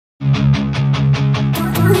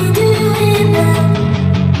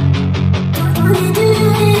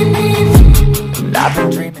I've been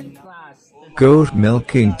dreaming. Goat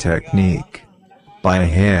milking technique. By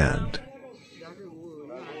hand.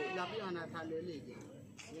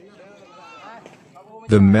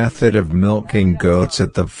 The method of milking goats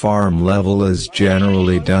at the farm level is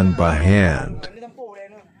generally done by hand.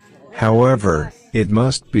 However, it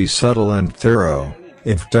must be subtle and thorough.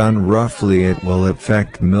 If done roughly, it will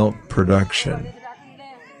affect milk production.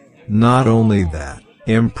 Not only that,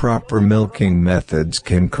 improper milking methods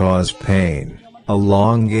can cause pain,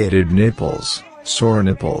 elongated nipples, sore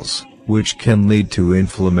nipples, which can lead to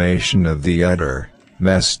inflammation of the udder,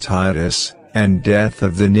 mastitis, and death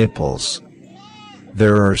of the nipples.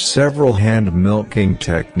 There are several hand milking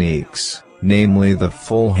techniques, namely the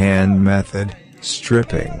full hand method,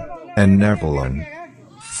 stripping, and nippling.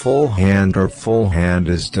 Full hand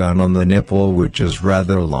is done on the nipple, which is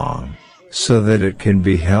rather long, so that it can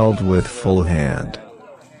be held with full hand.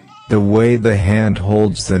 The way the hand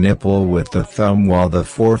holds the nipple with the thumb while the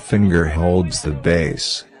forefinger holds the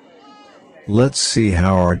base. Let's see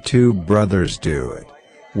how our two brothers do it.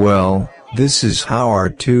 Well, this is how our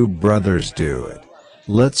two brothers do it.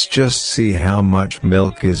 Let's just see how much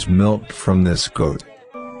milk is milked from this goat.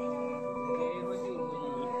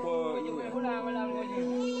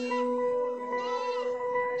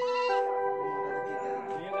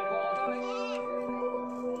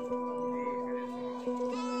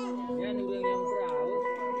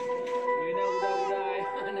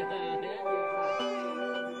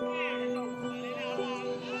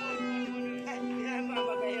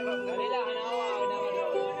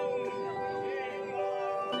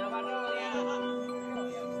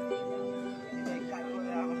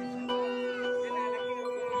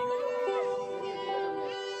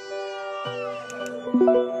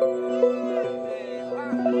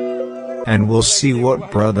 And we'll see what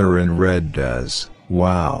brother in red does.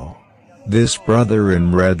 Wow! This brother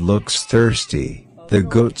in red looks thirsty. The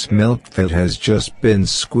goat's milk that has just been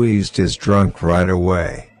squeezed is drunk right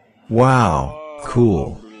away. Wow,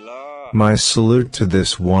 cool. My salute to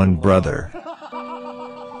this one brother.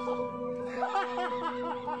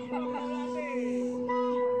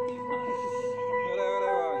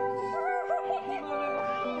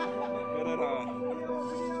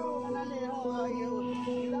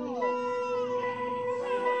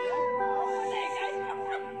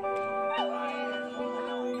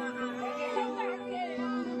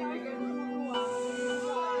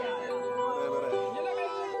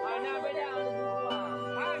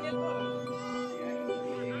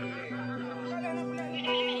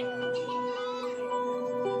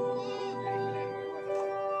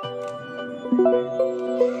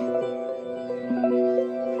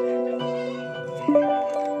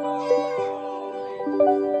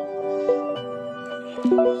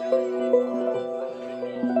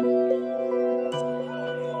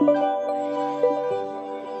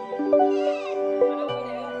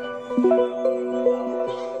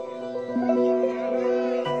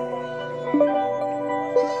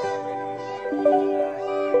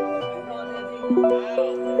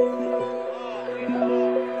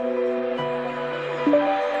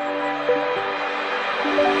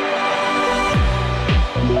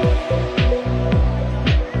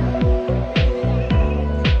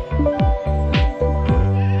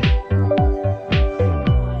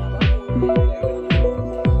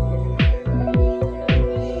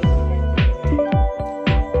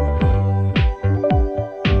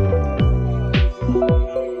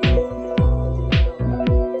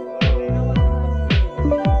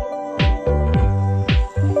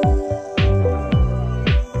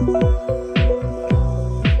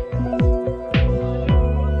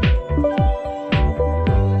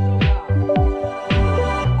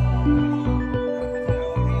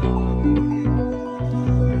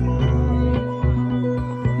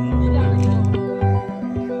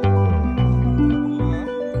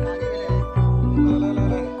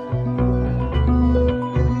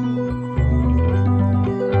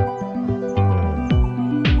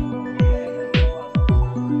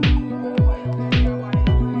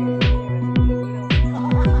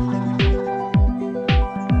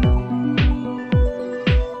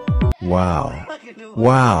 Wow.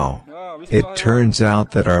 Wow. It turns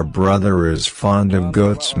out that our brother is fond of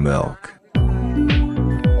goat's milk.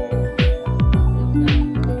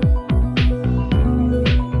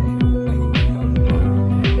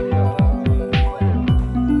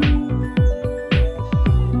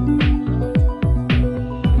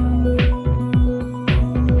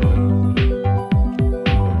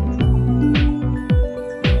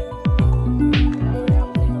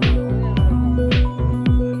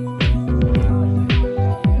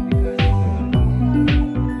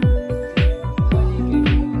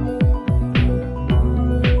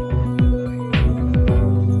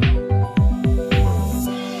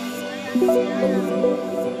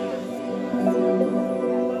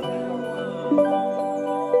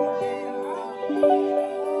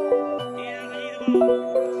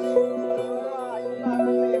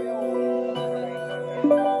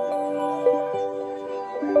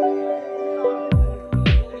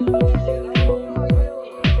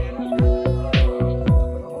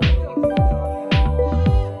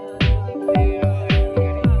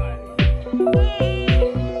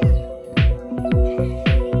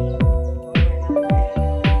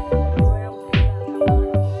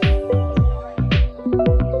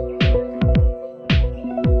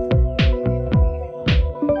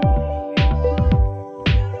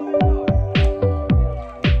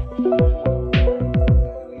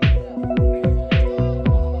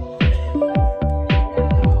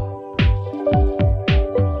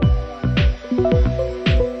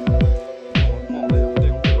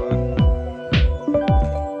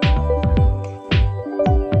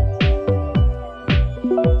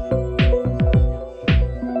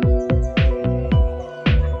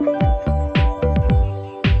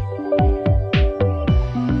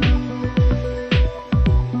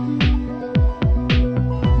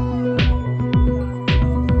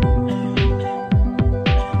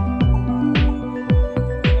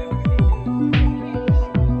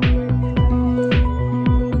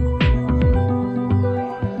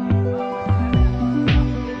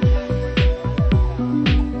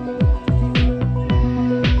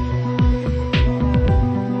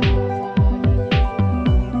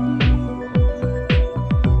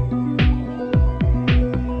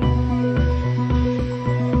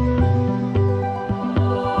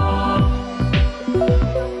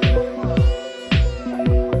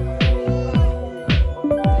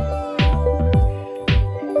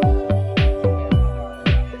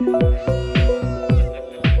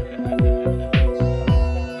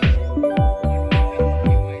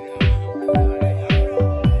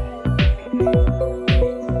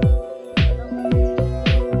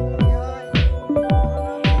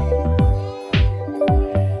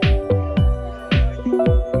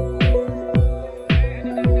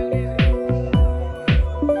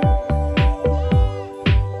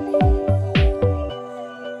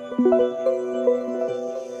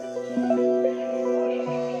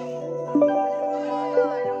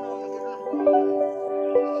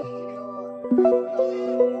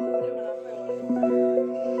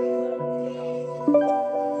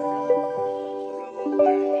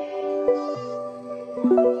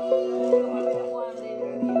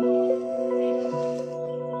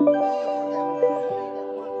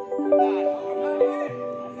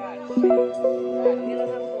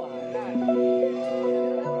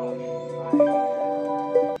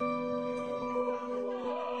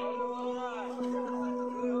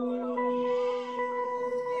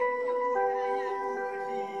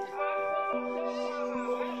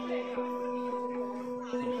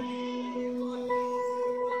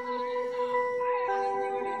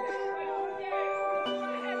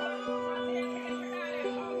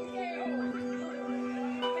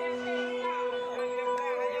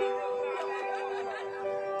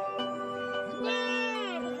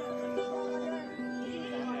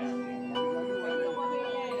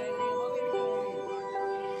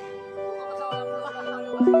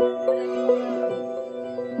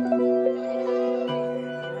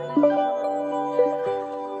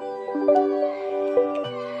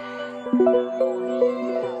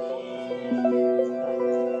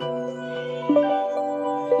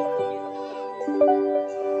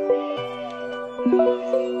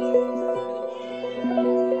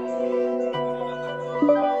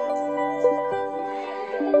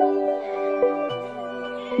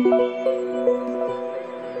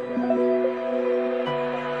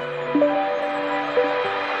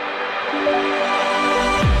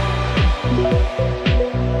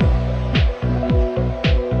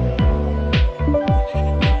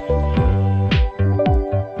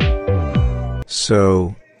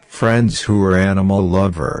 So, friends who are animal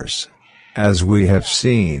lovers, as we have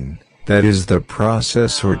seen, that is the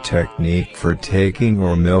process or technique for taking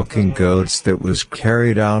or milking goats that was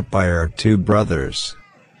carried out by our two brothers.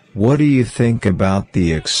 What do you think about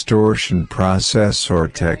the extortion process or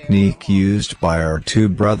technique used by our two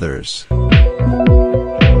brothers?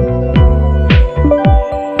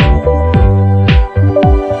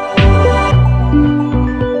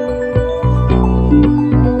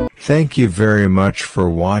 Thank you very much for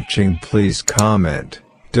watching. Please comment,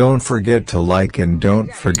 don't forget to like, and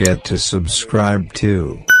don't forget to subscribe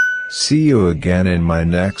too. See you again in my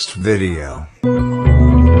next video.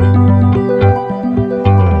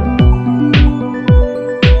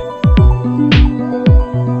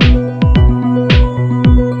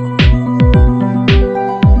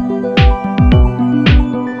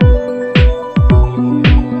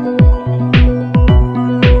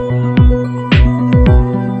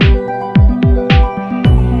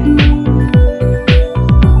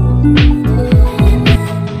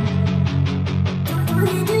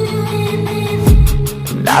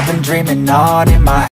 I've been dreaming on in my